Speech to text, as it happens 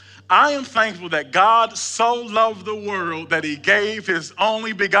I am thankful that God so loved the world that he gave his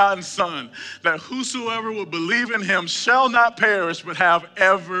only begotten Son, that whosoever will believe in him shall not perish but have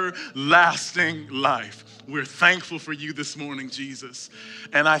everlasting life. We're thankful for you this morning, Jesus.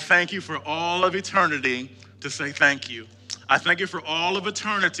 And I thank you for all of eternity to say thank you. I thank you for all of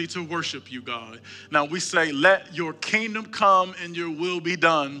eternity to worship you, God. Now we say, let your kingdom come and your will be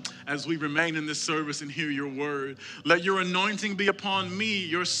done as we remain in this service and hear your word. Let your anointing be upon me,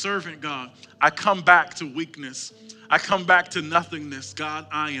 your servant, God. I come back to weakness. I come back to nothingness. God,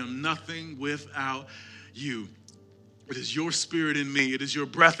 I am nothing without you. It is your spirit in me. It is your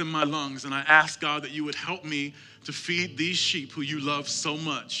breath in my lungs. And I ask, God, that you would help me to feed these sheep who you love so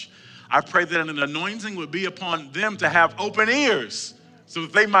much. I pray that an anointing would be upon them to have open ears so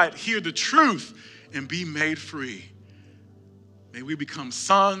that they might hear the truth and be made free. May we become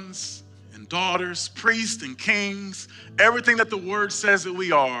sons and daughters, priests and kings, everything that the word says that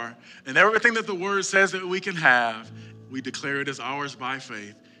we are and everything that the word says that we can have, we declare it as ours by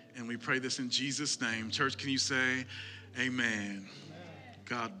faith. And we pray this in Jesus' name. Church, can you say amen?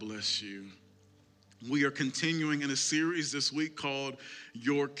 God bless you. We are continuing in a series this week called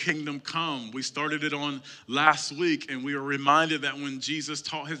Your Kingdom Come. We started it on last week, and we are reminded that when Jesus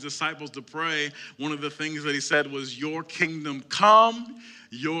taught his disciples to pray, one of the things that he said was, your kingdom come,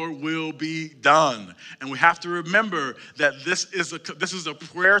 your will be done. And we have to remember that this is a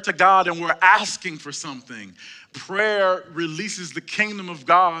prayer to God, and we're asking for something. Prayer releases the kingdom of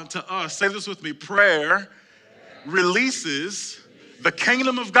God to us. Say this with me. Prayer releases the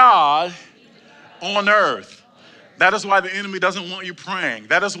kingdom of God on earth. That is why the enemy doesn't want you praying.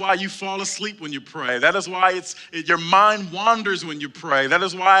 That is why you fall asleep when you pray. That is why your mind wanders when you pray. That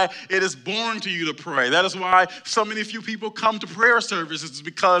is why it is boring to you to pray. That is why so many few people come to prayer services,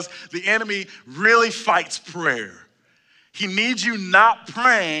 because the enemy really fights prayer. He needs you not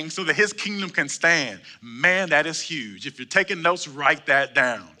praying so that his kingdom can stand. Man, that is huge. If you're taking notes, write that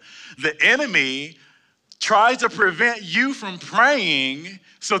down. The enemy tries to prevent you from praying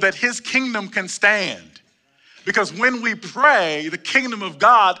so that his kingdom can stand. Because when we pray, the kingdom of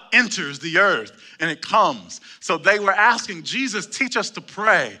God enters the earth and it comes. So they were asking, Jesus, teach us to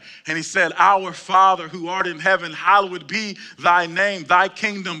pray. And he said, our Father who art in heaven, hallowed be thy name. Thy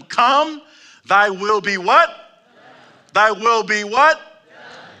kingdom come, thy will be what? Thy will be what?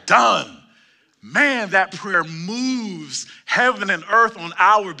 Done. Man, that prayer moves heaven and earth on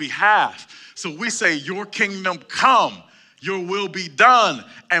our behalf. So we say, your kingdom come, your will be done.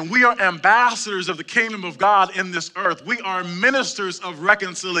 And we are ambassadors of the kingdom of God in this earth. We are ministers of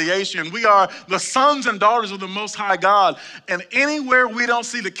reconciliation. We are the sons and daughters of the Most High God. And anywhere we don't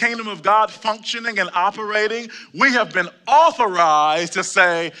see the kingdom of God functioning and operating, we have been authorized to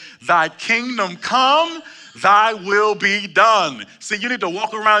say, thy kingdom come, thy will be done. See, you need to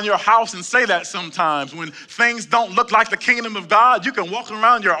walk around your house and say that sometimes. When things don't look like the kingdom of God, you can walk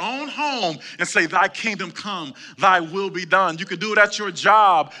around your own home and say, thy kingdom come, thy will be done. You can do it at your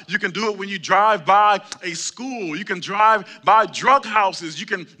job. You can do it when you drive by a school. You can drive by drug houses. You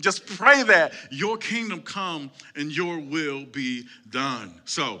can just pray that your kingdom come and your will be done.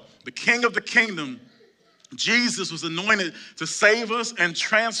 So the King of the kingdom, Jesus, was anointed to save us and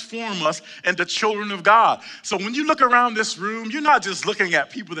transform us into children of God. So when you look around this room, you're not just looking at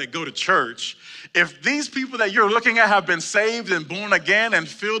people that go to church. If these people that you're looking at have been saved and born again and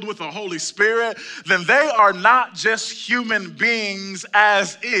filled with the Holy Spirit, then they are not just human beings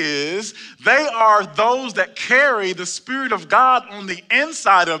as is. They are those that carry the Spirit of God on the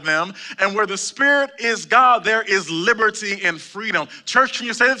inside of them. And where the Spirit is God, there is liberty and freedom. Church, can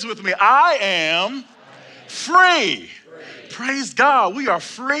you say this with me? I am free. Praise God. We are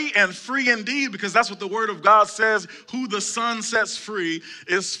free and free indeed, because that's what the word of God says. Who the Son sets free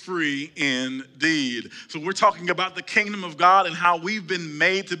is free indeed. So we're talking about the kingdom of God and how we've been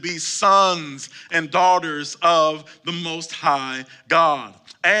made to be sons and daughters of the Most High God.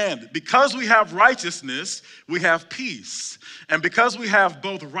 And because we have righteousness, we have peace. And because we have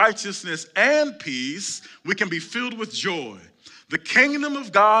both righteousness and peace, we can be filled with joy. The kingdom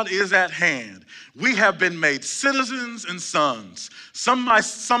of God is at hand. We have been made citizens and sons. Some might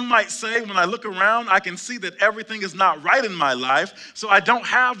say, when I look around, I can see that everything is not right in my life, so I don't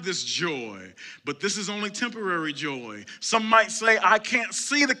have this joy. But this is only temporary joy. Some might say, I can't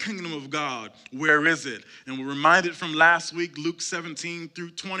see the kingdom of God. Where is it? And we're reminded from last week, Luke 17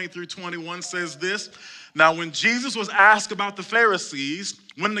 through 20 through 21 says this. Now, when Jesus was asked about the Pharisees,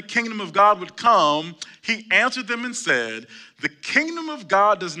 when the kingdom of God would come, he answered them and said, the kingdom of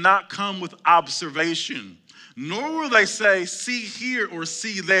God does not come with observation, nor will they say, see here or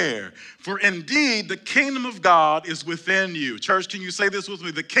see there. For indeed, the kingdom of God is within you. Church, can you say this with me?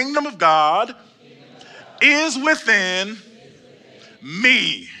 The kingdom of God is within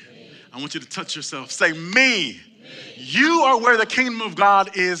me. I want you to touch yourself. Say, me. You are where the kingdom of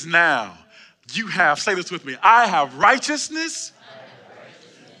God is now. You have, say this with me, I have righteousness,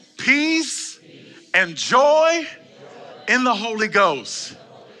 peace, and joy in the Holy Ghost.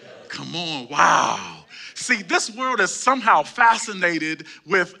 Come on, wow. See, this world is somehow fascinated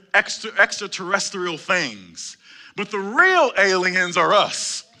with extraterrestrial things, but the real aliens are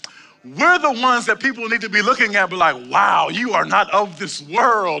us. We're the ones that people need to be looking at, be like, wow, you are not of this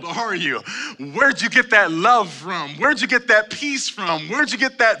world, are you? Where'd you get that love from? Where'd you get that peace from? Where'd you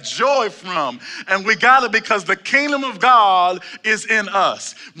get that joy from? And we got it because the kingdom of God is in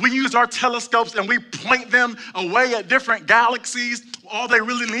us. We use our telescopes and we point them away at different galaxies. All they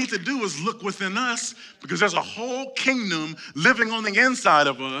really need to do is look within us, because there's a whole kingdom living on the inside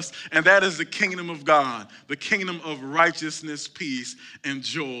of us, and that is the kingdom of God, the kingdom of righteousness, peace, and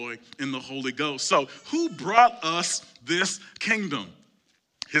joy in the Holy Ghost. So who brought us this kingdom?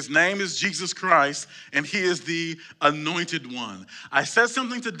 His name is Jesus Christ, and he is the Anointed One. I said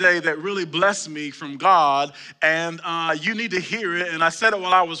something today that really blessed me from God, and you need to hear it, and I said it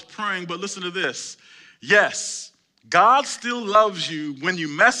while I was praying, but listen to this. Yes, God still loves you when you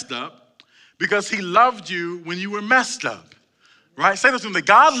messed up, because he loved you when you were messed up, right? Say this with me.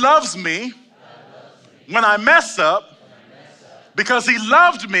 God loves me when I mess up, because he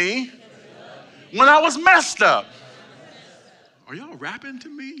loved me when I was messed up. Are y'all rapping to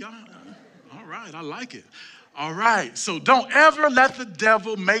me? Y'all, all right, I like it. All right, so don't ever let the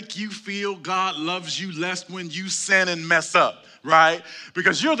devil make you feel God loves you less when you sin and mess up, right?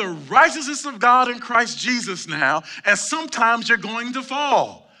 Because you're the righteousness of God in Christ Jesus now, and sometimes you're going to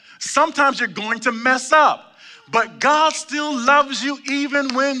fall. Sometimes you're going to mess up. But God still loves you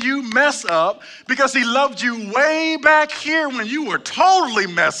even when you mess up, because he loved you way back here when you were totally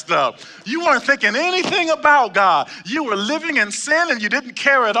messed up. You weren't thinking anything about God. You were living in sin and you didn't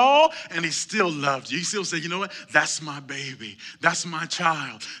care at all, and he still loved you. He still said, you know what? That's my baby. That's my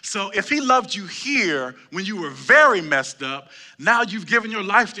child. So if he loved you here when you were very messed up, now you've given your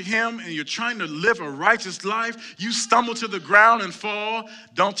life to him and you're trying to live a righteous life, you stumble to the ground and fall,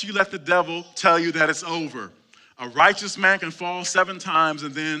 don't you let the devil tell you that it's over. A righteous man can fall 7 times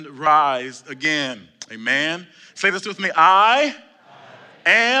and then rise again. Amen. Say this with me. I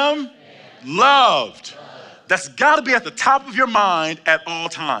am loved. That's got to be at the top of your mind at all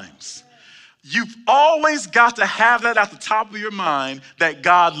times. You've always got to have that at the top of your mind, that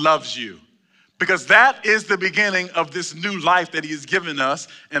God loves you. Because that is the beginning of this new life that he has given us.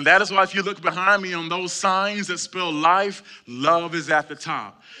 And that is why if you look behind me on those signs that spell life, love is at the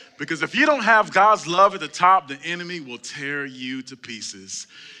top. Because if you don't have God's love at the top, the enemy will tear you to pieces.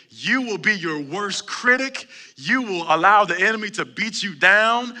 You will be your worst critic. You will allow the enemy to beat you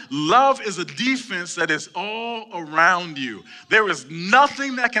down. Love is a defense that is all around you. There is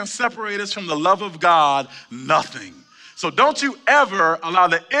nothing that can separate us from the love of God, nothing. So don't you ever allow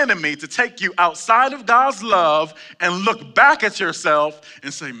the enemy to take you outside of God's love and look back at yourself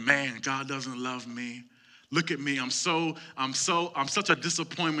and say, man, God doesn't love me. Look at me, I'm such a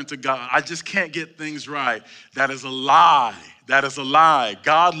disappointment to God. I just can't get things right. That is a lie. That is a lie.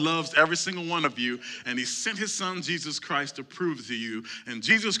 God loves every single one of you, and he sent his son, Jesus Christ, to prove to you. And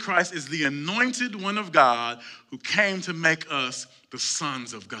Jesus Christ is the anointed one of God who came to make us the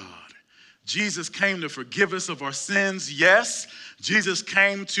sons of God. Jesus came to forgive us of our sins, yes. Jesus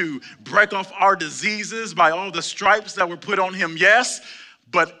came to break off our diseases by all the stripes that were put on him, yes.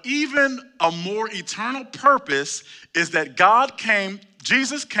 But even a more eternal purpose is that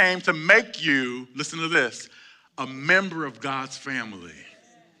Jesus came to make you, listen to this, a member of God's family.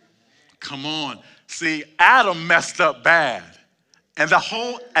 Come on. See, Adam messed up bad. And the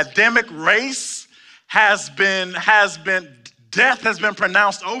whole Adamic race death has been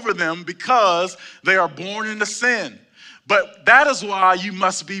pronounced over them because they are born into sin. But that is why you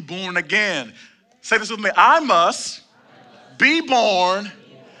must be born again. Say this with me. I must be born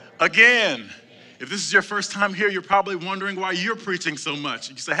again. If this is your first time here, you're probably wondering why you're preaching so much.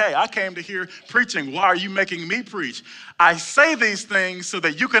 You say, hey, I came to hear preaching. Why are you making me preach? I say these things so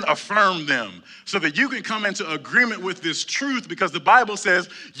that you can affirm them, so that you can come into agreement with this truth, because the Bible says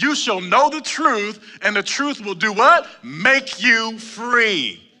you shall know the truth, and the truth will do what? Make you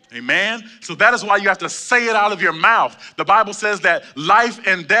free. Amen? So that is why you have to say it out of your mouth. The Bible says that life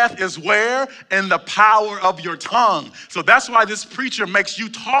and death is where? In the power of your tongue. So that's why this preacher makes you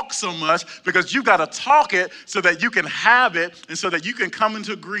talk so much, because you got to talk it so that you can have it and so that you can come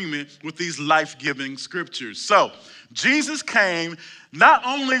into agreement with these life-giving scriptures. So Jesus came not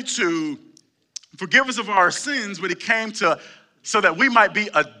only to forgive us of our sins, but he came so that we might be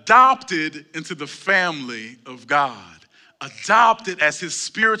adopted into the family of God. Adopted as his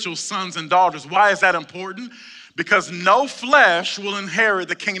spiritual sons and daughters. Why is that important? Because no flesh will inherit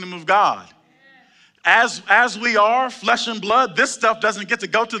the kingdom of God. As we are, flesh and blood, this stuff doesn't get to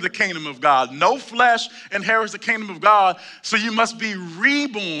go to the kingdom of God. No flesh inherits the kingdom of God, so you must be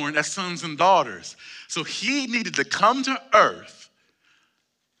reborn as sons and daughters. So he needed to come to earth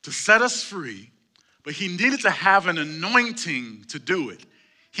to set us free, but he needed to have an anointing to do it.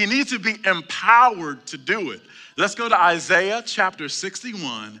 He needs to be empowered to do it. Let's go to Isaiah chapter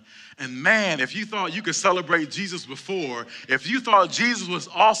 61. And man, if you thought you could celebrate Jesus before, if you thought Jesus was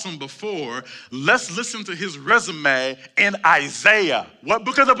awesome before, let's listen to his resume in Isaiah. What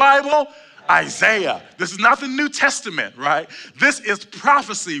book of the Bible? Isaiah. This is not the New Testament, right? This is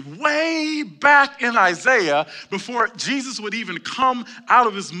prophecy way back in Isaiah. Before Jesus would even come out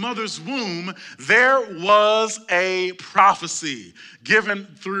of his mother's womb, there was a prophecy given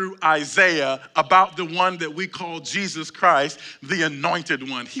through Isaiah about the one that we call Jesus Christ, the Anointed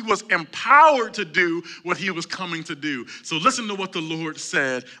One. He was empowered to do what he was coming to do. So listen to what the Lord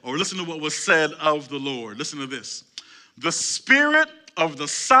said, or listen to what was said of the Lord. Listen to this. The Spirit of the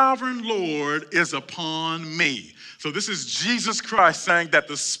sovereign Lord is upon me. So this is Jesus Christ saying that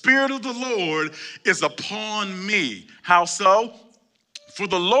the Spirit of the Lord is upon me. How so? For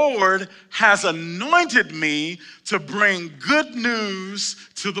the Lord has anointed me to bring good news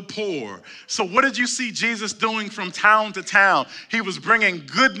to the poor. So what did you see Jesus doing from town to town? He was bringing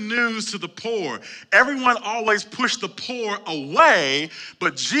good news to the poor. Everyone always pushed the poor away,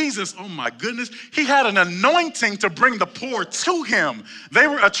 but Jesus, oh my goodness, he had an anointing to bring the poor to him. They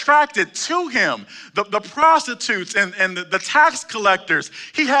were attracted to him. The prostitutes and the tax collectors,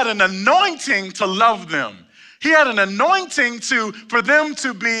 he had an anointing to love them. He had an anointing for them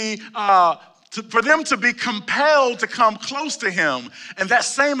to be compelled to come close to him. And that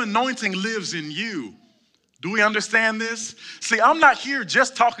same anointing lives in you. Do we understand this? See, I'm not here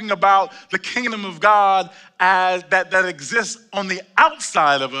just talking about the kingdom of God as that exists on the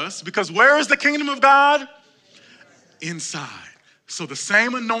outside of us, because where is the kingdom of God? Inside. So the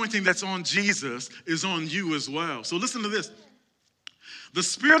same anointing that's on Jesus is on you as well. So listen to this. The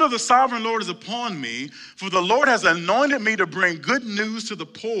Spirit of the sovereign Lord is upon me, for the Lord has anointed me to bring good news to the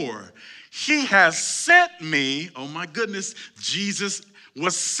poor. He has sent me, oh my goodness, Jesus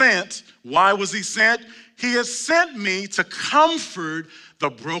was sent. Why was he sent? He has sent me to comfort the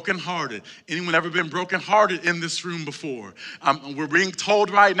brokenhearted. Anyone ever been brokenhearted in this room before? We're being told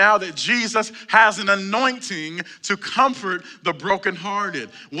right now that Jesus has an anointing to comfort the brokenhearted.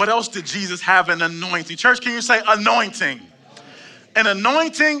 What else did Jesus have an anointing? Church, can you say anointing? An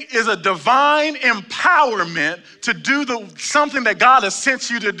anointing is a divine empowerment to do something that God has sent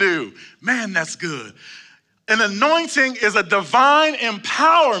you to do. Man, that's good. An anointing is a divine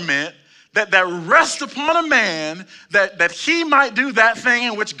empowerment that rests upon a man that he might do that thing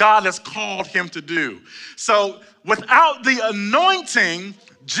in which God has called him to do. So without the anointing,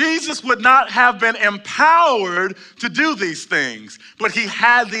 Jesus would not have been empowered to do these things, but he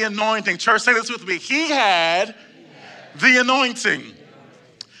had the anointing. Church, say this with me. He had the anointing.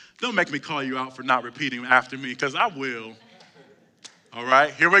 Don't make me call you out for not repeating after me, because I will. All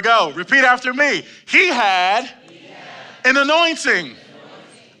right, here we go. Repeat after me. He had an anointing.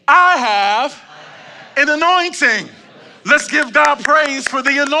 I have an anointing. Let's give God praise for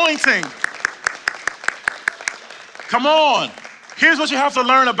the anointing. Come on. Here's what you have to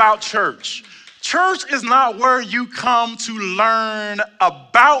learn about church. Church is not where you come to learn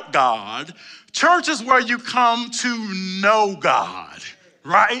about God. Church is where you come to know God,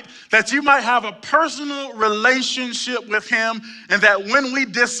 right? That you might have a personal relationship with him, and that when we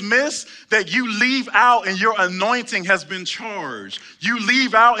dismiss, that you leave out and your anointing has been charged. You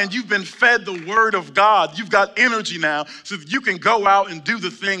leave out and you've been fed the word of God. You've got energy now so that you can go out and do the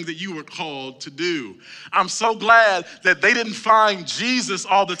thing that you were called to do. I'm so glad that they didn't find Jesus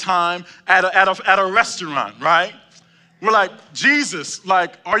all the time at a restaurant, right? We're like, Jesus,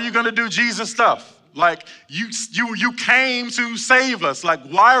 like, are you gonna do Jesus stuff? Like, you came to save us. Like,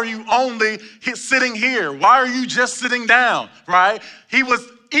 why are you only sitting here? Why are you just sitting down, right? He was,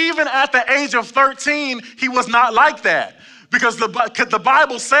 even at the age of 13, he was not like that. Because the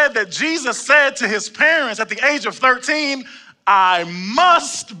Bible said that Jesus said to his parents at the age of 13, I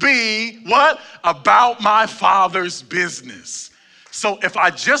must be what? About my Father's business. So if I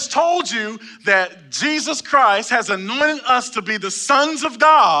just told you that Jesus Christ has anointed us to be the sons of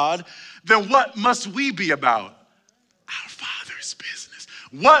God, then what must we be about? Our Father's business.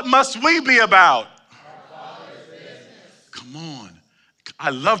 What must we be about? Our Father's business. Come on. I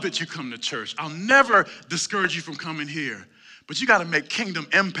love that you come to church. I'll never discourage you from coming here, but you got to make kingdom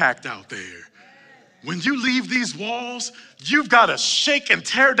impact out there. When you leave these walls, you've got to shake and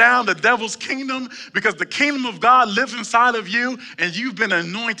tear down the devil's kingdom, because the kingdom of God lives inside of you, and you've been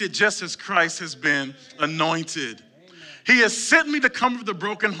anointed just as Christ has been anointed. He has sent me to comfort the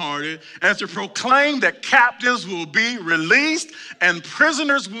brokenhearted and to proclaim that captives will be released and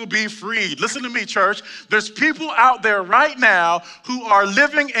prisoners will be freed. Listen to me, church. There's people out there right now who are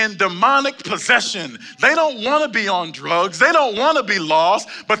living in demonic possession. They don't want to be on drugs. They don't want to be lost,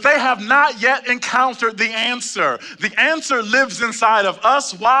 but they have not yet encountered the answer. The answer lives inside of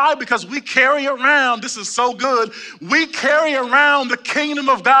us. Why? Because we carry around, this is so good, we carry around the kingdom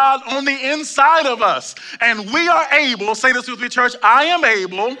of God on the inside of us. And we are able, say this with me, church, I am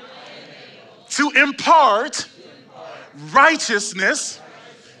able to impart righteousness,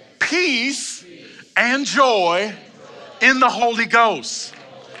 peace, and joy in the Holy Ghost.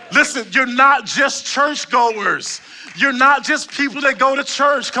 Listen, you're not just churchgoers. You're not just people that go to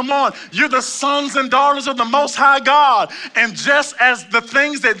church. Come on. You're the sons and daughters of the Most High God. And just as the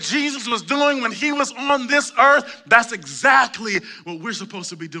things that Jesus was doing when he was on this earth, that's exactly what we're supposed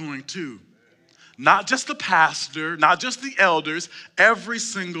to be doing too. Not just the pastor, not just the elders, every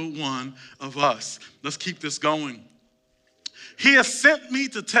single one of us. Let's keep this going. He has sent me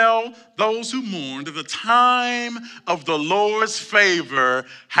to tell those who mourn that the time of the Lord's favor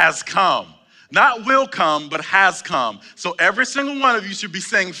has come. Not will come, but has come. So every single one of you should be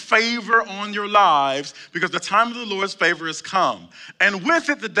saying favor on your lives, because the time of the Lord's favor has come. And with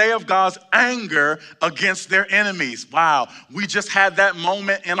it, the day of God's anger against their enemies. Wow, we just had that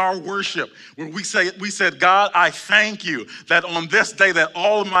moment in our worship where we said, God, I thank you that on this day that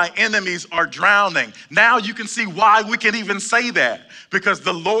all of my enemies are drowning. Now you can see why we can even say that. Because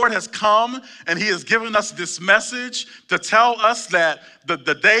the Lord has come and he has given us this message to tell us that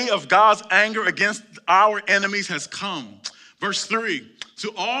the day of God's anger against our enemies has come. Verse 3,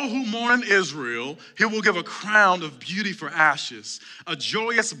 to all who mourn in Israel, he will give a crown of beauty for ashes, a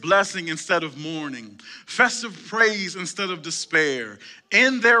joyous blessing instead of mourning, festive praise instead of despair.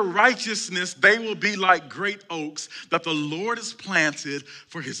 In their righteousness, they will be like great oaks that the Lord has planted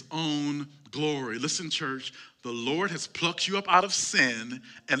for his own glory. Listen, church. The Lord has plucked you up out of sin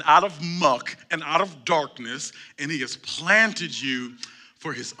and out of muck and out of darkness, and he has planted you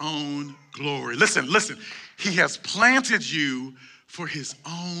for his own glory. Listen. He has planted you for his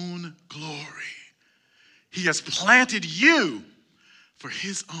own glory. He has planted you for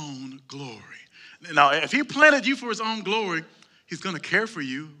his own glory. Now, if he planted you for his own glory, he's going to care for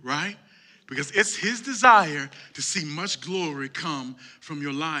you, right? Because it's his desire to see much glory come from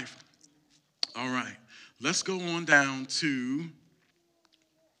your life. All right. Let's go on down to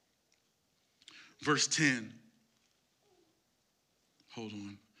verse 10. Hold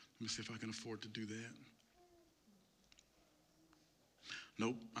on. Let me see if I can afford to do that.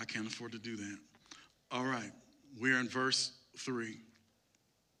 Nope, I can't afford to do that. All right. We're in verse 3.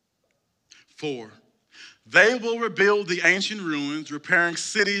 4. They will rebuild the ancient ruins, repairing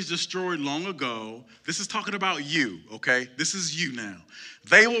cities destroyed long ago. This is talking about you, okay? This is you now.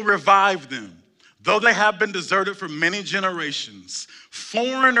 They will revive them. Though they have been deserted for many generations,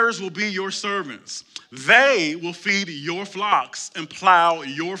 foreigners will be your servants. They will feed your flocks and plow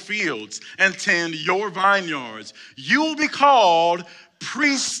your fields and tend your vineyards. You will be called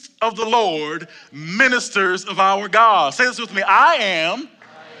priests of the Lord, ministers of our God. Say this with me. I am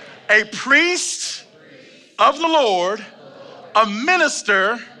a priest of the Lord, a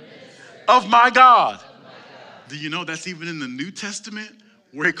minister of my God. Do you know that's even in the New Testament?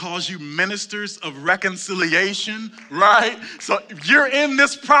 Where he calls you ministers of reconciliation, right? So you're in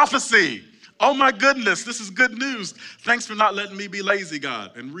this prophecy. Oh my goodness, this is good news. Thanks for not letting me be lazy,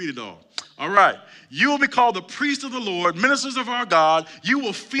 God, and read it all. All right. You will be called the priest of the Lord, ministers of our God. You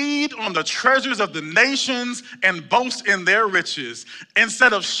will feed on the treasures of the nations and boast in their riches.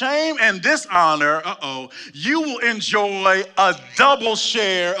 Instead of shame and dishonor, you will enjoy a double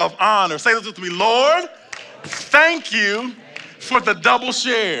share of honor. Say this with me, Lord, thank you for the double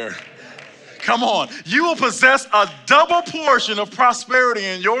share. Come on. You will possess a double portion of prosperity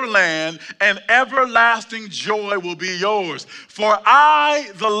in your land, and everlasting joy will be yours. For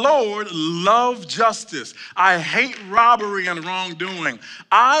I, the Lord, love justice. I hate robbery and wrongdoing.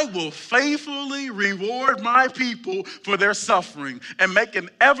 I will faithfully reward my people for their suffering and make an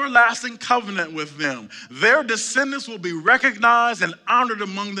everlasting covenant with them. Their descendants will be recognized and honored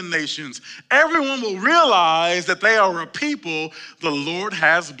among the nations. Everyone will realize that they are a people the Lord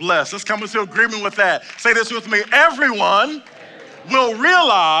has blessed. Let's come into agreement with that. Say this with me. Everyone will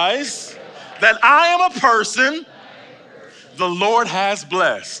realize that I am a person the Lord has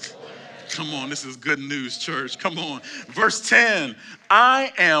blessed. Come on, this is good news, church. Come on. Verse 10,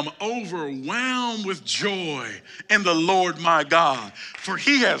 I am overwhelmed with joy in the Lord my God, for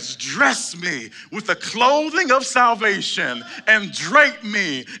he has dressed me with the clothing of salvation and draped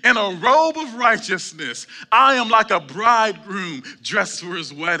me in a robe of righteousness. I am like a bridegroom dressed for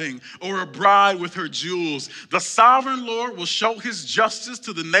his wedding, or a bride with her jewels. The sovereign Lord will show his justice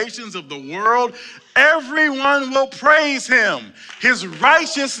to the nations of the world. Everyone will praise him. His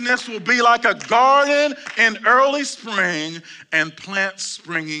righteousness will be like a garden in early spring and plants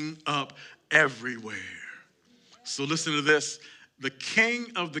springing up everywhere. So listen to this. The king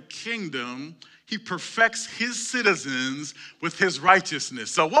of the kingdom, he perfects his citizens with his righteousness.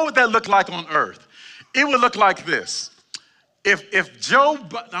 So what would that look like on earth? It would look like this. If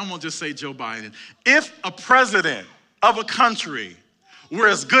I won't just say Joe Biden, if a president of a country were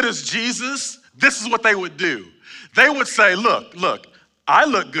as good as Jesus, this is what they would do. They would say, look, I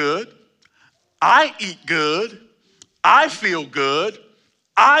look good, I eat good, I feel good,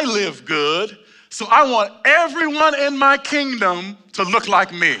 I live good, so I want everyone in my kingdom to look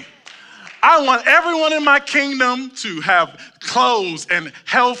like me. I want everyone in my kingdom to have clothes and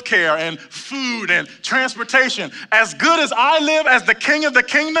health care and food and transportation. As good as I live as the king of the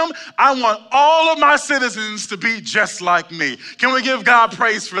kingdom, I want all of my citizens to be just like me. Can we give God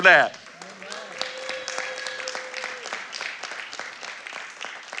praise for that?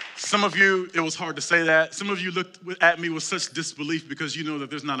 Some of you, it was hard to say that. Some of you looked at me with such disbelief because you know that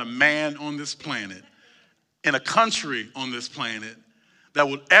there's not a man on this planet, in a country on this planet, that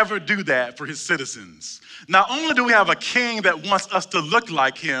would ever do that for his citizens. Not only do we have a king that wants us to look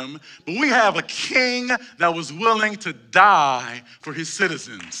like him, but we have a king that was willing to die for his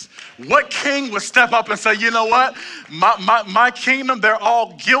citizens. What king would step up and say, you know what? My kingdom, they're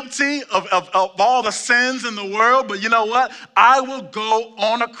all guilty of all the sins in the world, but you know what? I will go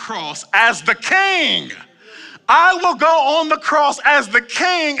on a cross as the king. I will go on the cross as the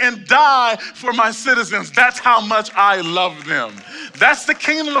king and die for my citizens. That's how much I love them. That's the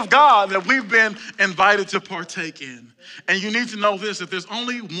kingdom of God that we've been invited to partake in. And you need to know this, that there's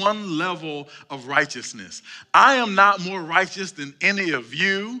only one level of righteousness. I am not more righteous than any of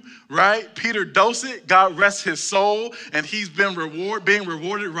you, right? Peter Dosett, God rest his soul, and he's been being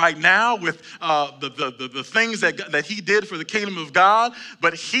rewarded right now with the things that he did for the kingdom of God,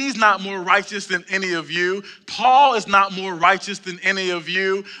 but he's not more righteous than any of you. Paul is not more righteous than any of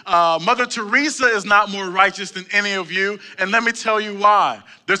you. Mother Teresa is not more righteous than any of you, and let me tell you why.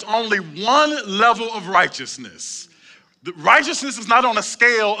 There's only one level of righteousness. The righteousness is not on a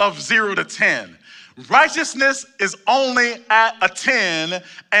scale of 0 to 10. Righteousness is only at a 10,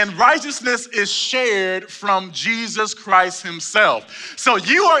 and righteousness is shared from Jesus Christ himself. So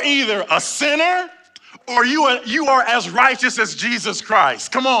you are either a sinner or you are as righteous as Jesus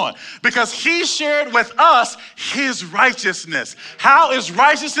Christ. Come on, because he shared with us his righteousness. How is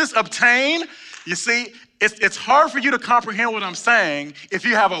righteousness obtained? You see, it's hard for you to comprehend what I'm saying if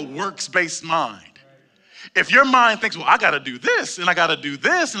you have a works-based mind. If your mind thinks, well, I got to do this, and I got to do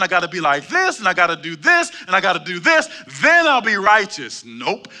this, and I got to be like this, and I got to do this, and I got to do this, then I'll be righteous.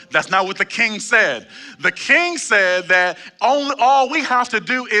 Nope, that's not what the king said. The king said that all we have to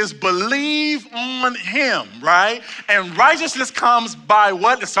do is believe on him, right? And righteousness comes by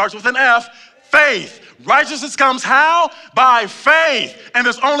what? It starts with an F, faith. Righteousness comes how? By faith. And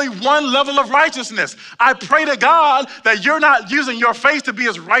there's only one level of righteousness. I pray to God that you're not using your faith to be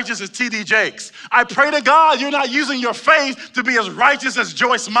as righteous as T.D. Jakes. I pray to God you're not using your faith to be as righteous as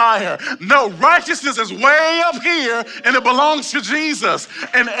Joyce Meyer. No, righteousness is way up here and it belongs to Jesus.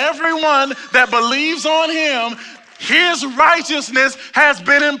 And everyone that believes on him, his righteousness has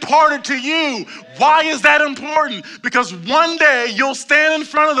been imparted to you. Why is that important? Because one day you'll stand in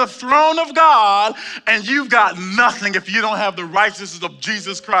front of the throne of God and you've got nothing if you don't have the righteousness of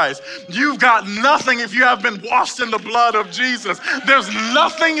Jesus Christ. You've got nothing if you have been washed in the blood of Jesus. There's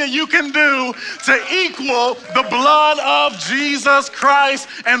nothing that you can do to equal the blood of Jesus Christ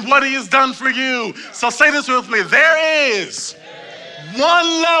and what he has done for you. So say this with me. There is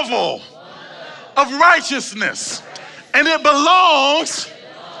one level of righteousness. And it belongs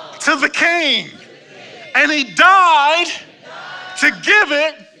to the King. And he died to give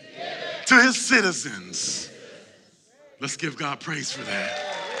it to his citizens. Let's give God praise for that.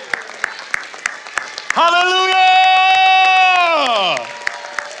 Hallelujah!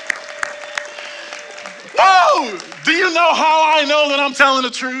 Whoa! Do you know how I know that I'm telling the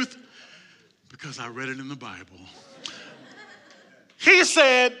truth? Because I read it in the Bible. He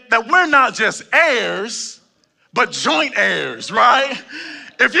said that we're not just heirs, but joint heirs, right?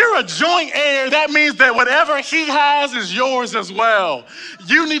 If you're a joint heir, that means that whatever he has is yours as well.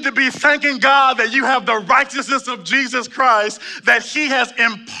 You need to be thanking God that you have the righteousness of Jesus Christ, that he has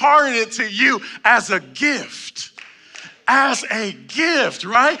imparted to you as a gift. As a gift,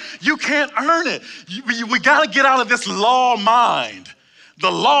 right? You can't earn it. We got to get out of this law mind.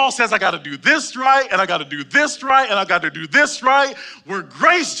 The law says I got to do this right, and I got to do this right, and I got to do this right, where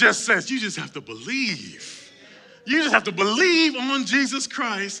grace just says you just have to believe. You just have to believe on Jesus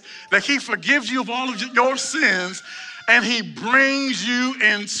Christ, that he forgives you of all of your sins, and he brings you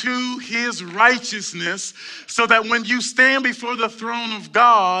into his righteousness, so that when you stand before the throne of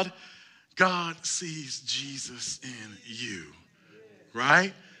God, God sees Jesus in you,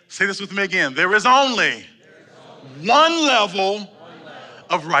 right? Say this with me again. There is only one level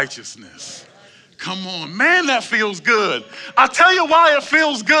of righteousness. Come on, man, that feels good. I'll tell you why it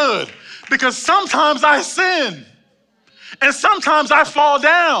feels good. Because sometimes I sin, and sometimes I fall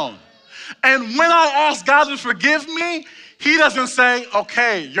down. And when I ask God to forgive me, he doesn't say,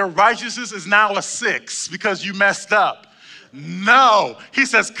 okay, your righteousness is now a 6 because you messed up. No, he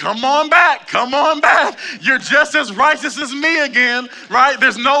says, come on back, come on back. You're just as righteous as me again, right?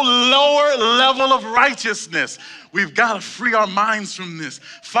 There's no lower level of righteousness. We've got to free our minds from this.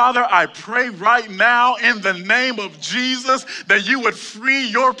 Father, I pray right now in the name of Jesus that you would free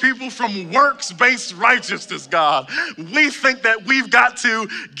your people from works-based righteousness, God. We think that we've got to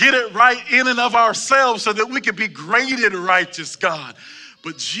get it right in and of ourselves so that we can be graded righteous, God.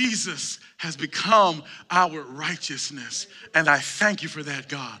 But Jesus has become our righteousness. And I thank you for that,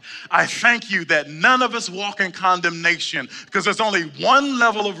 God. I thank you that none of us walk in condemnation, because there's only one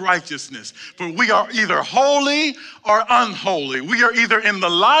level of righteousness. For we are either holy or unholy. We are either in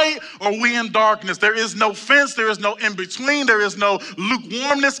the light or we in darkness. There is no fence. There is no in between. There is no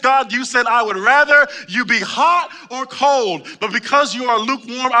lukewarmness. God, you said I would rather you be hot or cold. But because you are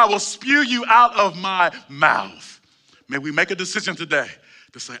lukewarm, I will spew you out of my mouth. May we make a decision today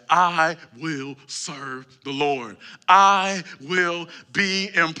to say, I will serve the Lord. I will be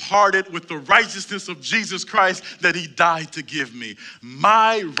imparted with the righteousness of Jesus Christ that he died to give me.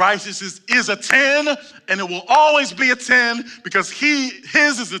 My righteousness is a 10, and it will always be a 10 because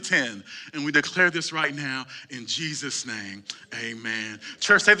his is a 10. And we declare this right now in Jesus' name, amen.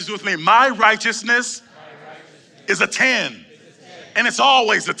 Church, say this with me. My righteousness is a 10, and it's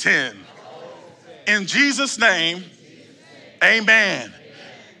always a 10. In Jesus' name, amen.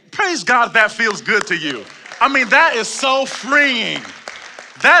 Praise God, that feels good to you. I mean, that is so freeing.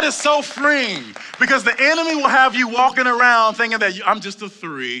 That is so freeing, because the enemy will have you walking around thinking that I'm just a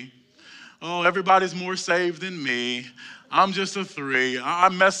 3. Oh, everybody's more saved than me. I'm just a 3. I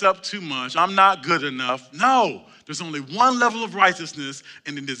mess up too much. I'm not good enough. No, there's only one level of righteousness,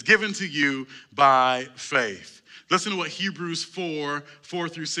 and it is given to you by faith. Listen to what Hebrews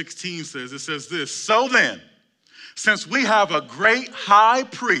 4:4-16 says. It says this, so then, since we have a great high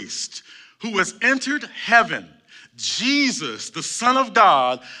priest who has entered heaven, Jesus, the Son of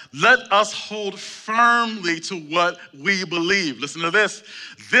God, let us hold firmly to what we believe. Listen to this.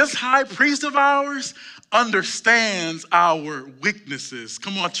 This high priest of ours understands our weaknesses.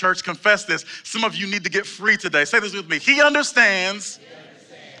 Come on, church, confess this. Some of you need to get free today. Say this with me. He understands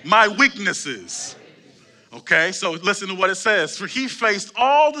my weaknesses. Okay, so listen to what it says. For he faced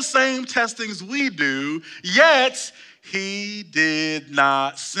all the same testings we do, yet he did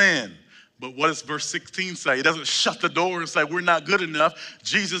not sin. But what does verse 16 say? It doesn't shut the door and say we're not good enough.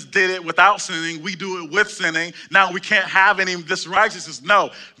 Jesus did it without sinning. We do it with sinning. Now we can't have any of this righteousness. No,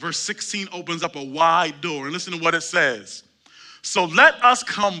 verse 16 opens up a wide door. And listen to what it says. So let us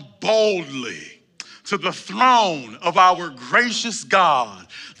come boldly to the throne of our gracious God.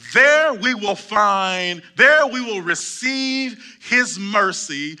 There we will receive his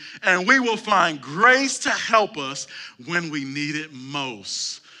mercy, and we will find grace to help us when we need it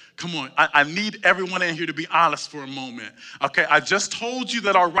most. Come on, I need everyone in here to be honest for a moment. Okay, I just told you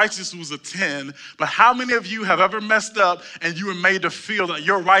that our righteousness was a 10, but how many of you have ever messed up and you were made to feel that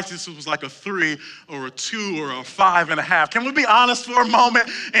your righteousness was like a 3 or a 2 or a 5.5? Can we be honest for a moment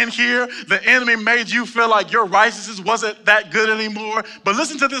in here? The enemy made you feel like your righteousness wasn't that good anymore. But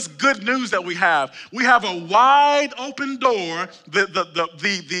listen to this good news that we have. We have a wide open door. The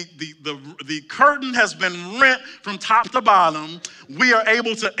curtain has been rent from top to bottom. We are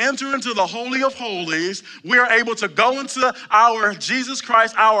able to enter into the Holy of Holies. We are able to go into our Jesus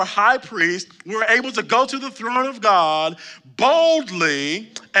Christ, our high priest. We're able to go to the throne of God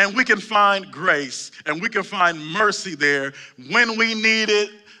boldly, and we can find grace and we can find mercy there when we need it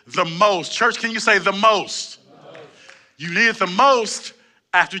the most. Church, can you say the most? You need it the most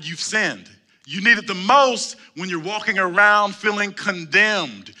after you've sinned. You need it the most when you're walking around feeling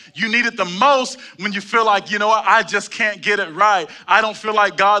condemned. You need it the most when you feel like, you know what, I just can't get it right. I don't feel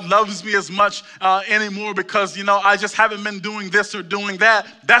like God loves me as much anymore because, you know, I just haven't been doing this or doing that.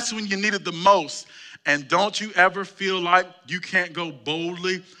 That's when you need it the most. And don't you ever feel like you can't go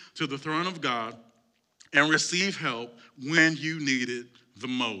boldly to the throne of God and receive help when you need it the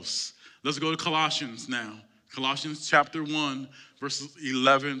most. Let's go to Colossians now. Colossians chapter 1, verses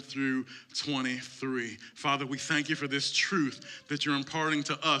 11 through 23. Father, we thank you for this truth that you're imparting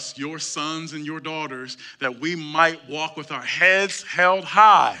to us, your sons and your daughters, that we might walk with our heads held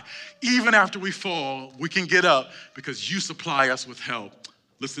high. Even after we fall, we can get up because you supply us with help.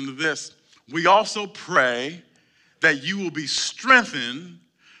 Listen to this. We also pray that you will be strengthened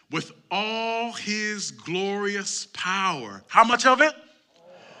with all his glorious power. How much of it?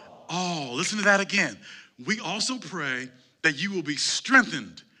 Oh, listen to that again. We also pray that you will be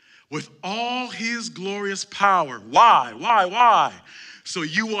strengthened with all his glorious power. Why? So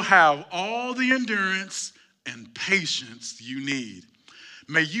you will have all the endurance and patience you need.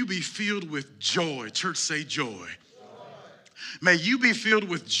 May you be filled with joy. Church, say joy. May you be filled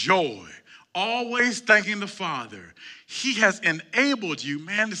with joy, always thanking the Father. He has enabled you.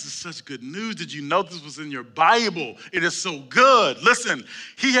 Man, this is such good news. Did you know this was in your Bible? It is so good. Listen,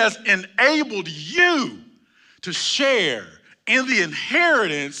 he has enabled you to share in the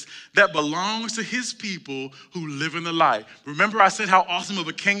inheritance that belongs to his people who live in the light. Remember I said how awesome of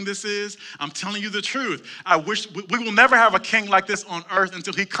a king this is? I'm telling you the truth. I wish we will never have a king like this on earth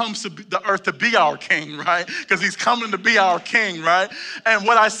until he comes to the earth to be our king, right? Because he's coming to be our king, right? And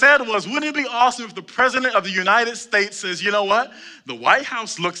what I said was, wouldn't it be awesome if the president of the United States says, you know what? The White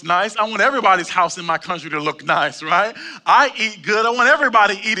House looks nice. I want everybody's house in my country to look nice, right? I eat good. I want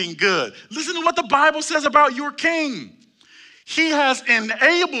everybody eating good. Listen to what the Bible says about your king. He has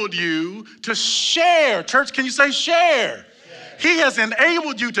enabled you to share. Church, can you say share? He has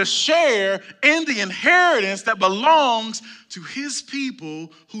enabled you to share in the inheritance that belongs to his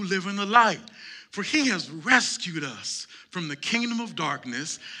people who live in the light. For he has rescued us from the kingdom of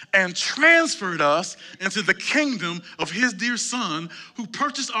darkness and transferred us into the kingdom of his dear son, who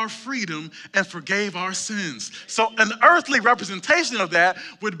purchased our freedom and forgave our sins. So an earthly representation of that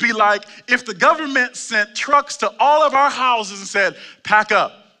would be like if the government sent trucks to all of our houses and said, pack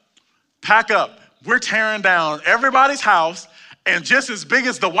up. We're tearing down everybody's house, and just as big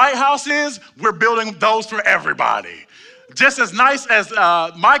as the White House is, we're building those for everybody. Just as nice as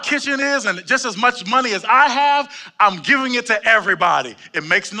my kitchen is and just as much money as I have, I'm giving it to everybody. It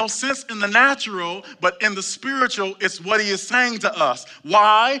makes no sense in the natural, but in the spiritual, it's what he is saying to us.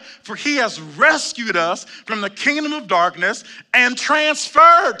 Why? For he has rescued us from the kingdom of darkness and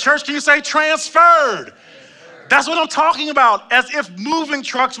transferred. Church, can you say transferred? That's what I'm talking about. As if moving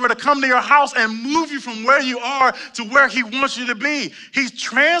trucks were to come to your house and move you from where you are to where he wants you to be. He's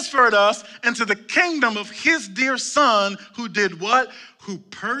transferred us into the kingdom of his dear son, who did what? Who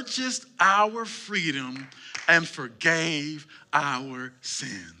purchased our freedom and forgave our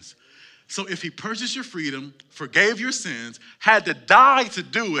sins. So if he purchased your freedom, forgave your sins, had to die to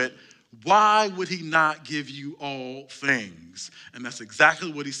do it, why would he not give you all things? And that's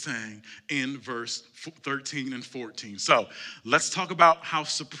exactly what he's saying in verse 13 and 14. So let's talk about how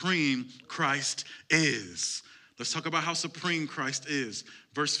supreme Christ is. Let's talk about how supreme Christ is.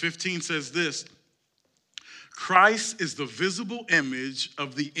 Verse 15 says this: Christ is the visible image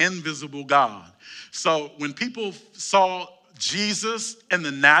of the invisible God. So when people saw Jesus in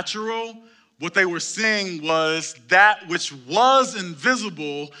the natural, what they were seeing was that which was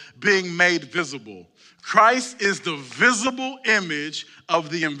invisible being made visible. Christ is the visible image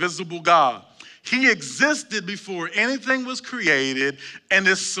of the invisible God. He existed before anything was created and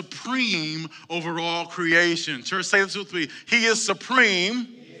is supreme over all creation. Church, say this with me. He is supreme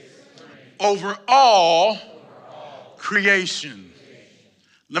over all creation.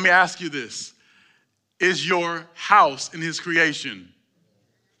 Let me ask you this. Is your house in his creation?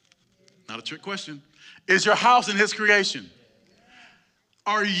 Not a trick question. Is your house in his creation?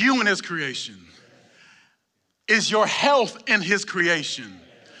 Are you in his creation? Is your health in his creation?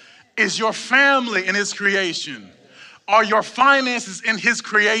 Is your family in his creation? Are your finances in his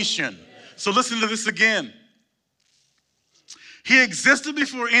creation? So listen to this again. He existed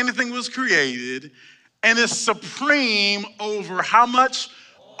before anything was created and is supreme over how much?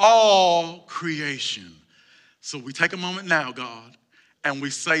 All creation. So we take a moment now, God, and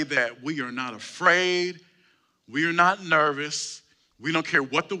we say that we are not afraid, we are not nervous, we don't care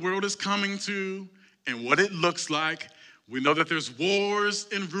what the world is coming to and what it looks like. We know that there's wars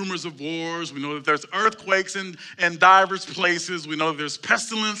and rumors of wars. We know that there's earthquakes in diverse places. We know that there's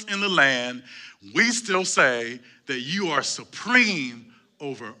pestilence in the land. We still say that you are supreme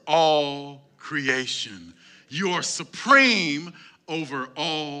over all creation. You are supreme over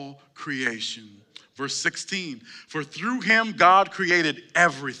all creation. Verse 16, for through him God created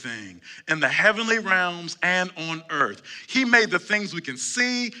everything in the heavenly realms and on earth. He made the things we can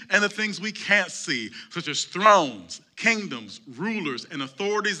see and the things we can't see, such as thrones, kingdoms, rulers, and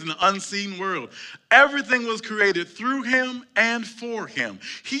authorities in the unseen world. Everything was created through him and for him.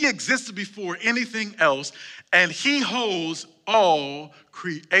 He existed before anything else, and he holds all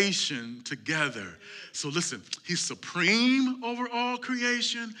creation together. So listen, he's supreme over all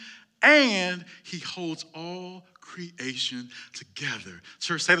creation, and he holds all creation together.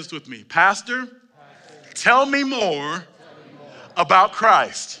 Church, say this with me. Pastor, tell me more about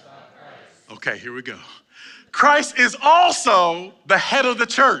Christ. Okay, here we go. Christ is also the head of the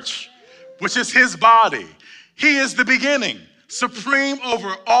church, which is his body. He is the beginning, supreme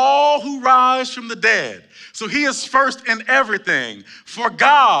over all who rise from the dead. So he is first in everything. For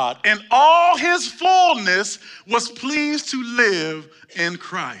God in all his fullness was pleased to live in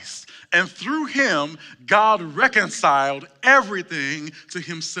Christ. And through him, God reconciled everything to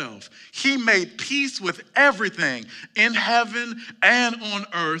himself. He made peace with everything in heaven and on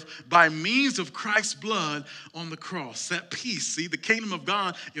earth by means of Christ's blood on the cross. That peace, see, the kingdom of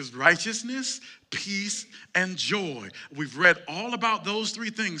God is righteousness, peace, and joy. We've read all about those three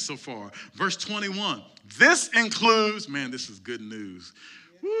things so far. Verse 21, this includes, man, this is good news.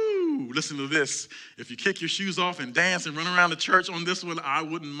 Woo, listen to this. If you kick your shoes off and dance and run around the church on this one, I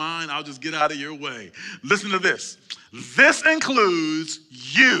wouldn't mind. I'll just get out of your way. Listen to this. This includes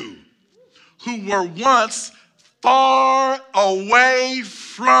you who were once far away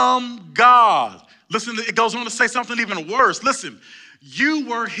from God. Listen, it goes on to say something even worse. Listen, you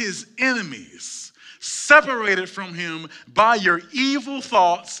were his enemies, separated from him by your evil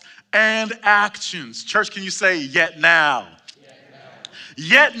thoughts and actions. Church, can you say, yet now?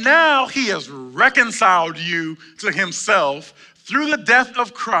 Yet now he has reconciled you to himself through the death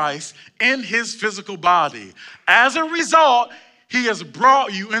of Christ in his physical body. As a result, he has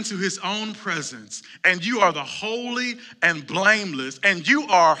brought you into his own presence, and you are the holy and blameless, and you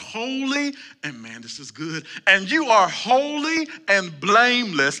are holy, and man, this is good, and you are holy and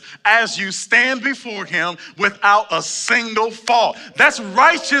blameless as you stand before him without a single fault. That's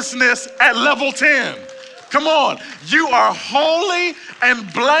righteousness at level 10. Come on, you are holy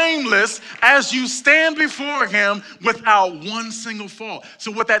and blameless as you stand before him without one single fault.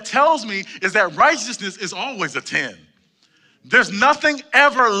 So what that tells me is that righteousness is always a 10. There's nothing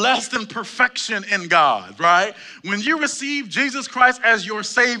ever less than perfection in God, right? When you receive Jesus Christ as your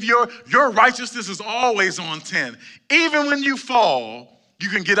Savior, your righteousness is always on 10. Even when you fall, you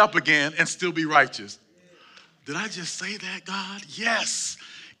can get up again and still be righteous. Did I just say that, God? Yes.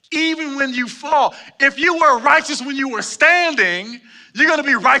 Even when you fall. If you were righteous when you were standing, you're going to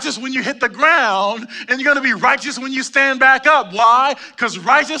be righteous when you hit the ground, and you're going to be righteous when you stand back up. Why? Because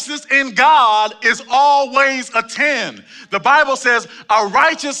righteousness in God is always a 10. The Bible says a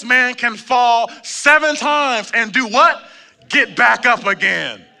righteous man can fall 7 times and do what? Get back up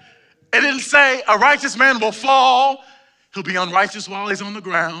again. It didn't say a righteous man will fall. He'll be unrighteous while he's on the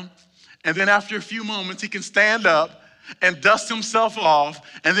ground, and then after a few moments, he can stand up and dust himself off,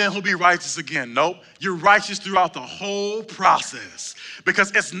 and then he'll be righteous again. Nope, you're righteous throughout the whole process because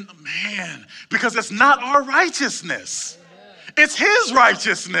it's not our righteousness. It's his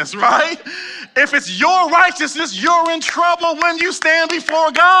righteousness, right? If it's your righteousness, you're in trouble when you stand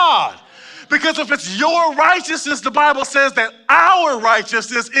before God. Because if it's your righteousness, the Bible says that our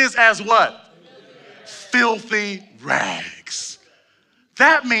righteousness is as what? Filthy rags.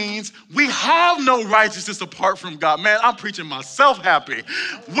 That means we have no righteousness apart from God. Man, I'm preaching myself happy.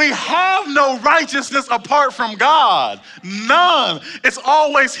 We have no righteousness apart from God. None. It's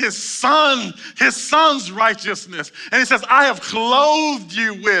always his son's righteousness. And he says, I have clothed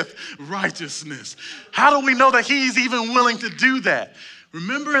you with righteousness. How do we know that he's even willing to do that?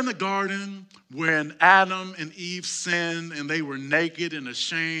 Remember in the garden when Adam and Eve sinned and they were naked and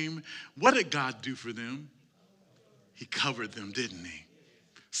ashamed? What did God do for them? He covered them, didn't he?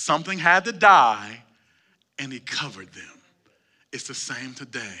 Something had to die, and he covered them. It's the same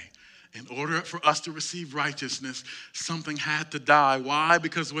today. In order for us to receive righteousness, something had to die. Why?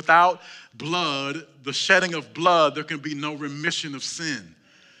 Because without blood, the shedding of blood, there can be no remission of sin.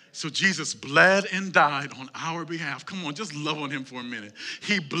 So Jesus bled and died on our behalf. Come on, just love on him for a minute.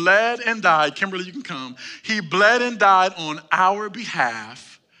 He bled and died. Kimberly, you can come. He bled and died on our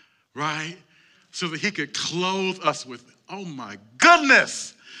behalf, right? So that he could clothe us with, oh my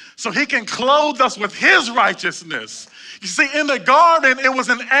goodness. So he can clothe us with his righteousness. You see, in the garden, it was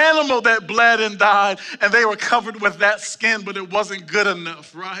an animal that bled and died, and they were covered with that skin, but it wasn't good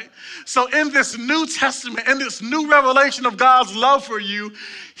enough, right? So in this New Testament, in this new revelation of God's love for you,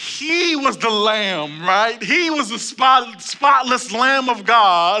 he was the lamb, right? He was the spotless lamb of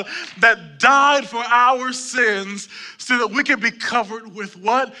God that died for our sins so that we could be covered with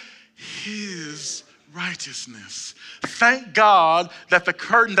what? His righteousness. Thank God that the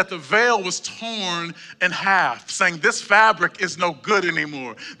curtain, that the veil was torn in half, saying this fabric is no good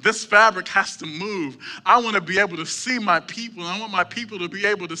anymore. This fabric has to move. I want to be able to see my people. I want my people to be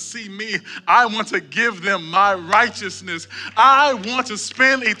able to see me. I want to give them my righteousness. I want to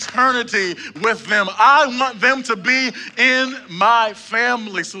spend eternity with them. I want them to be in my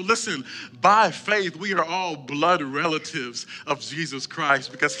family. So listen, by faith, we are all blood relatives of Jesus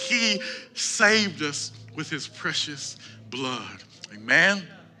Christ because he saved us with his precious blood. Amen?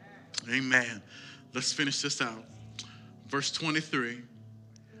 Amen. Let's finish this out. Verse 23.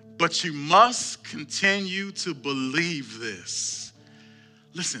 But you must continue to believe this.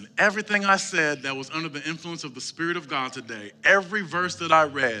 Listen, everything I said that was under the influence of the Spirit of God today, every verse that I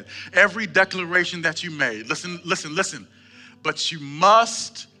read, every declaration that you made, listen. But you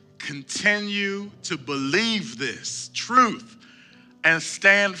must continue to believe this truth and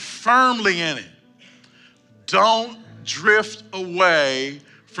stand firmly in it. Don't drift away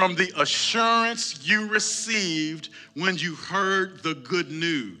from the assurance you received when you heard the good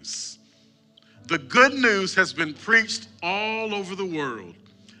news. The good news has been preached all over the world,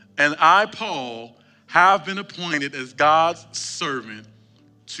 and I, Paul, have been appointed as God's servant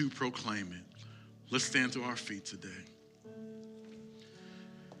to proclaim it. Let's stand to our feet today.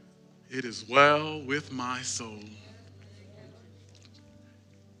 It is well with my soul.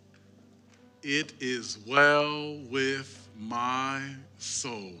 It is well with my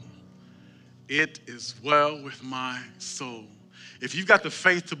soul. It is well with my soul. If you've got the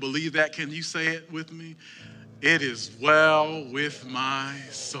faith to believe that, can you say it with me? It is well with my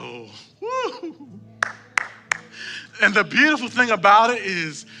soul. Woo! And the beautiful thing about it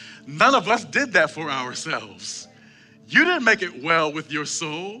is none of us did that for ourselves. You didn't make it well with your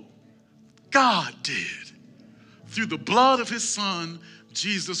soul. God did. Through the blood of his son,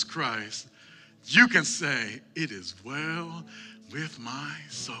 Jesus Christ, you can say, it is well with my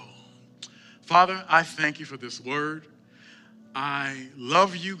soul. Father, I thank you for this word. I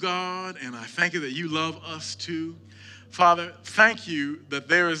love you, God, and I thank you that you love us too. Father, thank you that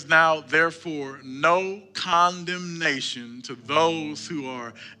there is now, therefore, no condemnation to those who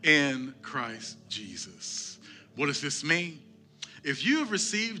are in Christ Jesus. What does this mean? If you have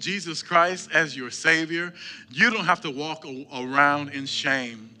received Jesus Christ as your Savior, you don't have to walk around in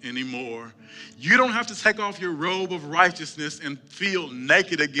shame anymore. You don't have to take off your robe of righteousness and feel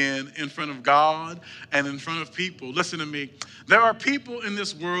naked again in front of God and in front of people. Listen to me. There are people in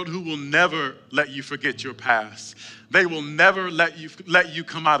this world who will never let you forget your past. They will never let you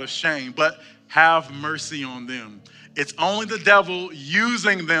come out of shame, but have mercy on them. It's only the devil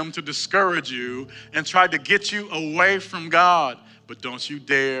using them to discourage you and try to get you away from God. But don't you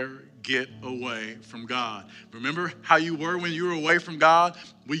dare get away from God. Remember how you were when you were away from God?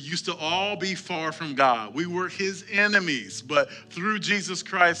 We used to all be far from God. We were his enemies, but through Jesus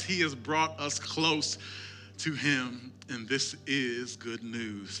Christ, he has brought us close to him, and this is good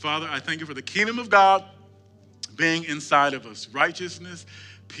news. Father, I thank you for the kingdom of God being inside of us, righteousness,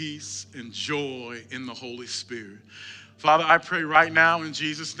 peace, and joy in the Holy Spirit. Father, I pray right now in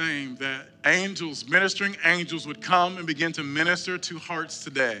Jesus' name that angels, ministering angels, would come and begin to minister to hearts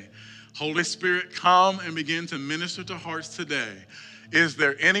today. Holy Spirit, come and begin to minister to hearts today. Is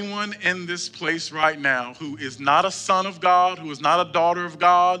there anyone in this place right now who is not a son of God, who is not a daughter of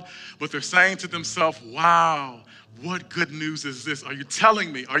God, but they're saying to themselves, wow, what good news is this? Are you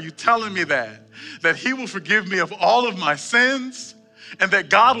telling me that he will forgive me of all of my sins and that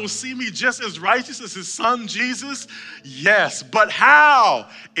God will see me just as righteous as his son Jesus? Yes, but how?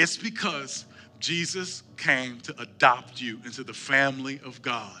 It's because Jesus came to adopt you into the family of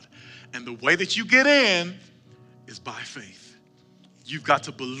God. And the way that you get in is by faith. You've got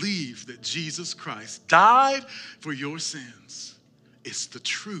to believe that Jesus Christ died for your sins. It's the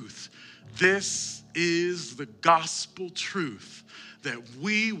truth. This is the gospel truth, that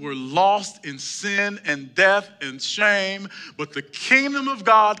we were lost in sin and death and shame, but the kingdom of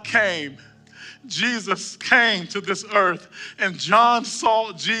God came. Jesus came to this earth, and John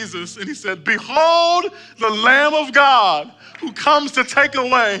saw Jesus, and he said, behold the Lamb of God who comes to take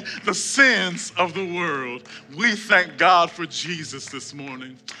away the sins of the world. We thank God for Jesus this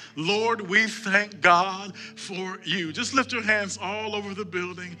morning. Lord, we thank God for you. Just lift your hands all over the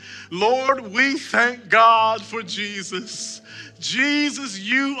building. Lord, we thank God for Jesus. Jesus,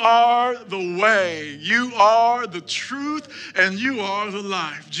 you are the way, you are the truth, and you are the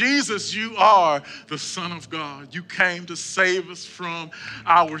life. Jesus, you are the Son of God. You came to save us from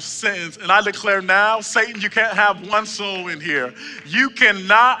our sins. And I declare now, Satan, you can't have one soul in here. You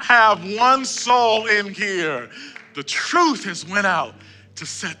cannot have one soul in here. The truth has went out to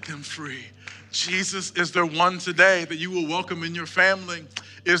set them free. Jesus, is there one today that you will welcome in your family?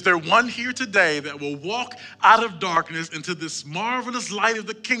 Is there one here today that will walk out of darkness into this marvelous light of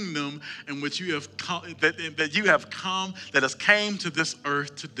the kingdom in which you have come, that has came to this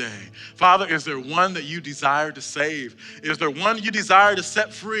earth today? Father, is there one that you desire to save? Is there one you desire to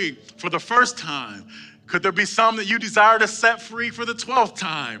set free for the first time? Could there be some that you desire to set free for the 12th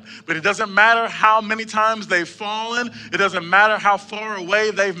time? But it doesn't matter how many times they've fallen. It doesn't matter how far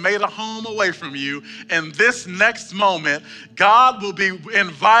away they've made a home away from you. In this next moment, God will be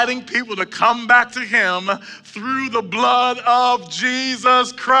inviting people to come back to him through the blood of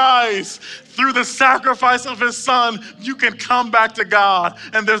Jesus Christ. Through the sacrifice of his son, you can come back to God.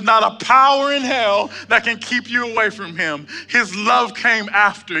 And there's not a power in hell that can keep you away from him. His love came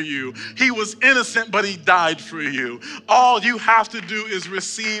after you. He was innocent, but he died for you. All you have to do is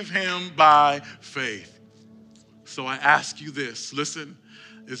receive him by faith. So I ask you this, listen.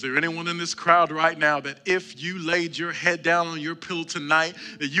 Is there anyone in this crowd right now that if you laid your head down on your pillow tonight,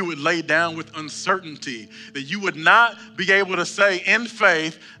 that you would lay down with uncertainty, that you would not be able to say in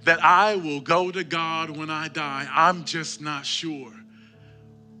faith that I will go to God when I die? I'm just not sure.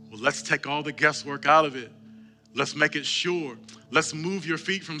 Well, let's take all the guesswork out of it. Let's make it sure. Let's move your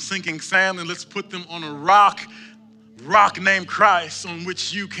feet from sinking sand and let's put them on a rock named Christ on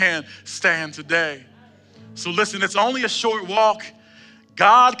which you can stand today. So listen, it's only a short walk.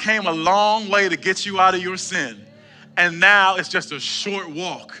 God came a long way to get you out of your sin. And now it's just a short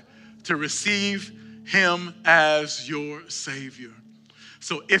walk to receive him as your Savior.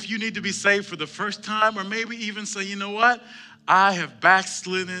 So if you need to be saved for the first time, or maybe even say, you know what? I have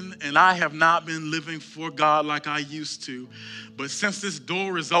backslidden and I have not been living for God like I used to. But since this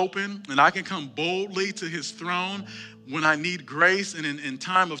door is open and I can come boldly to his throne when I need grace and in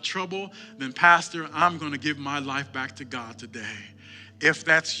time of trouble, then Pastor, I'm going to give my life back to God today. If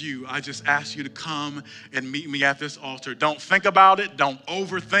that's you, I just ask you to come and meet me at this altar. Don't think about it. Don't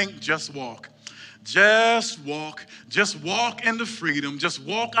overthink. Just walk. Just walk. Just walk into freedom. Just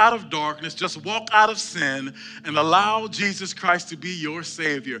walk out of darkness. Just walk out of sin and allow Jesus Christ to be your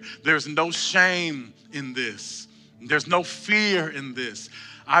Savior. There's no shame in this. There's no fear in this.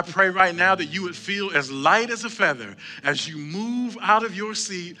 I pray right now that you would feel as light as a feather as you move out of your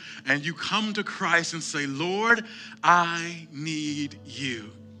seat and you come to Christ and say, Lord, I need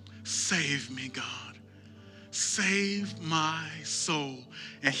you. Save me, God. Save my soul.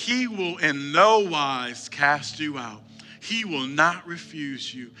 And he will in no wise cast you out. He will not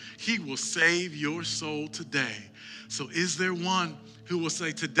refuse you. He will save your soul today. So is there one who will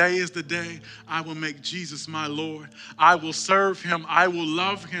say, today is the day I will make Jesus my Lord. I will serve him. I will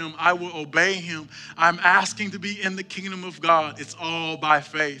love him. I will obey him. I'm asking to be in the kingdom of God. It's all by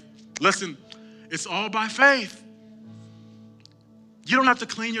faith. Listen, it's all by faith. You don't have to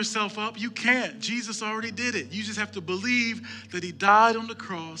clean yourself up. You can't. Jesus already did it. You just have to believe that he died on the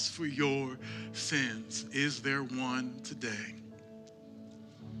cross for your sins. Is there one today?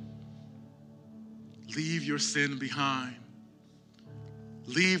 Leave your sin behind.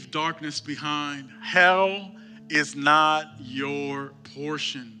 Leave darkness behind. Hell is not your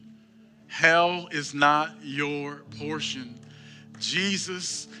portion. Hell is not your portion.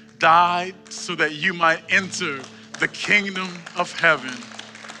 Jesus died so that you might enter the kingdom of heaven.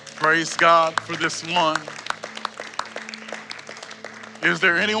 Praise God for this one. Is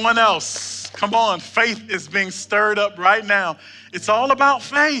there anyone else? Come on, faith is being stirred up right now. It's all about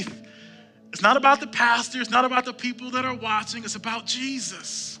faith. It's not about the pastor. It's not about the people that are watching. It's about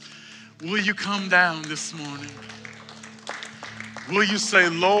Jesus. Will you come down this morning? Will you say,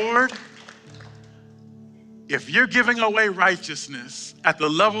 Lord, if you're giving away righteousness at the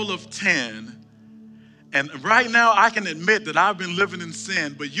level of 10, and right now I can admit that I've been living in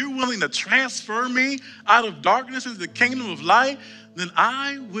sin, but you're willing to transfer me out of darkness into the kingdom of light, then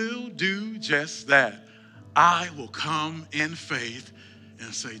I will do just that. I will come in faith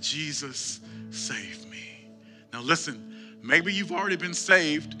and say, Jesus, save me. Now listen, maybe you've already been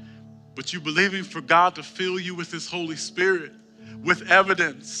saved, but you're believing for God to fill you with his Holy Spirit, with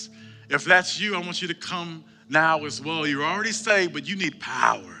evidence. If that's you, I want you to come now as well. You're already saved, but you need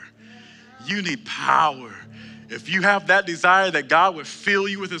power. You need power. If you have that desire that God would fill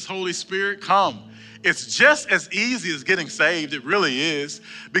you with his Holy Spirit, come. It's just as easy as getting saved. It really is.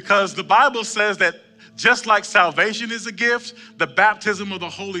 Because the Bible says that just like salvation is a gift, the baptism of the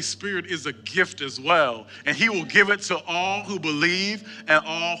Holy Spirit is a gift as well. And he will give it to all who believe and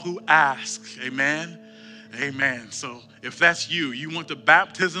all who ask. Amen. Amen. So if that's you, you want the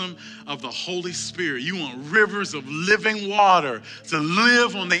baptism of the Holy Spirit. You want rivers of living water to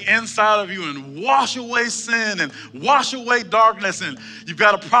live on the inside of you and wash away sin and wash away darkness. And you've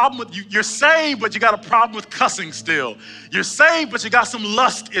got a problem with, you're saved, but you got a problem with cussing still. You're saved, but you got some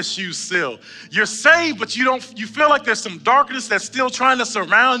lust issues still. You're saved, but you feel like there's some darkness that's still trying to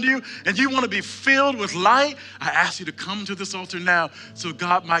surround you and you want to be filled with light. I ask you to come to this altar now so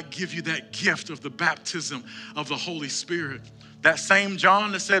God might give you that gift of the baptism of the Holy Spirit. That same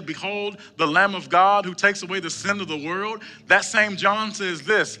John that said, behold, the Lamb of God who takes away the sin of the world. That same John says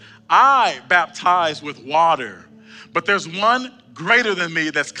this, I baptize with water, but there's one greater than me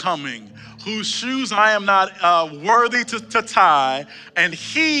that's coming, whose shoes I am not worthy to tie, and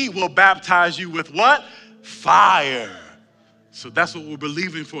he will baptize you with what? Fire. So that's what we're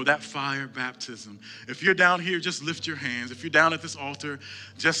believing for, that fire baptism. If you're down here, just lift your hands. If you're down at this altar,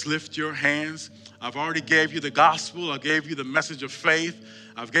 just lift your hands. I've already gave you the gospel. I gave you the message of faith.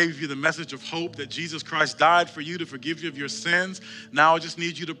 I've gave you the message of hope that Jesus Christ died for you to forgive you of your sins. Now I just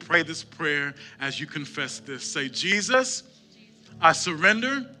need you to pray this prayer as you confess this. Say, Jesus, I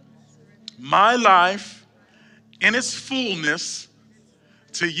surrender my life in its fullness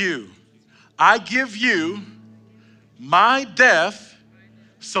to you. I give you my death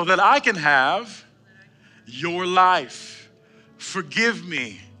so that I can have your life. Forgive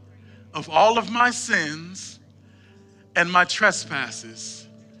me of all of my sins and my trespasses.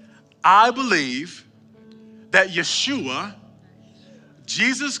 I believe that Yeshua,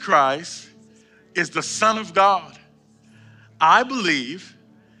 Jesus Christ, is the Son of God. I believe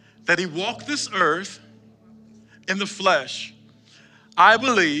that he walked this earth in the flesh. I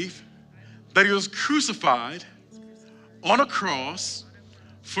believe that he was crucified on a cross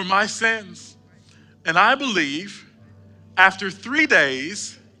for my sins. And I believe after 3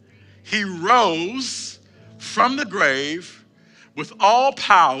 days, he rose from the grave with all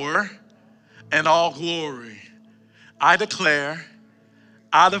power and all glory. I declare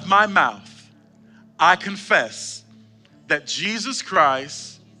out of my mouth, I confess that Jesus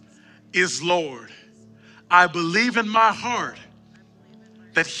Christ is Lord. I believe in my heart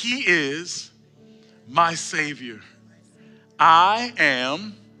that he is my Savior. I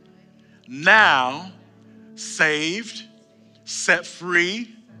am now saved, set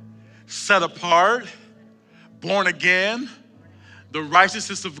free, set apart, born again, the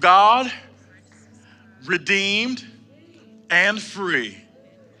righteousness of God, redeemed, and free.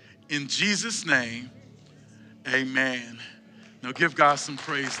 In Jesus' name, amen. Now give God some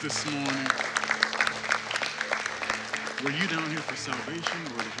praise this morning. Were you down here for salvation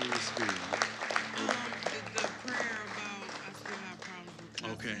or the Holy Spirit? The prayer about I still have problems with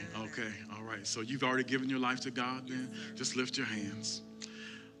cussing. Okay, all right. So you've already given your life to God then? Just lift your hands.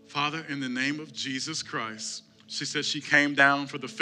 Father, in the name of Jesus Christ, she said she came down for the